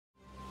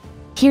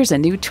Here's a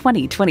new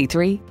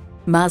 2023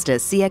 Mazda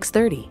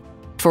CX-30.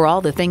 For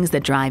all the things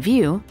that drive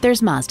you,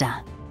 there's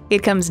Mazda.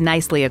 It comes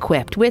nicely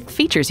equipped with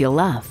features you'll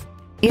love.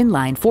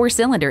 Inline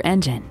 4-cylinder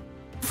engine,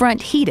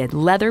 front heated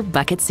leather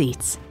bucket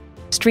seats,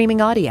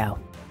 streaming audio,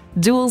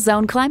 dual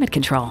zone climate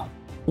control,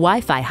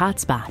 Wi-Fi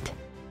hotspot,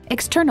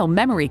 external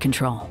memory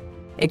control,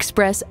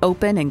 express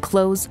open and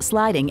close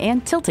sliding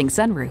and tilting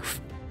sunroof,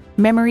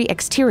 memory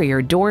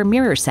exterior door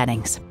mirror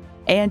settings,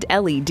 and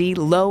LED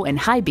low and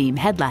high beam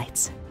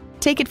headlights.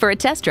 Take it for a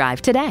test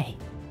drive today.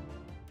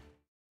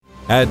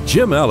 At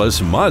Jim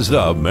Ellis Mazda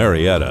of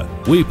Marietta,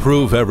 we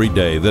prove every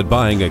day that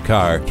buying a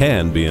car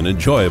can be an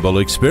enjoyable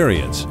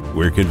experience.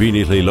 We're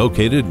conveniently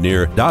located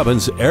near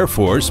Dobbins Air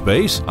Force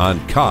Base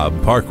on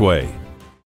Cobb Parkway.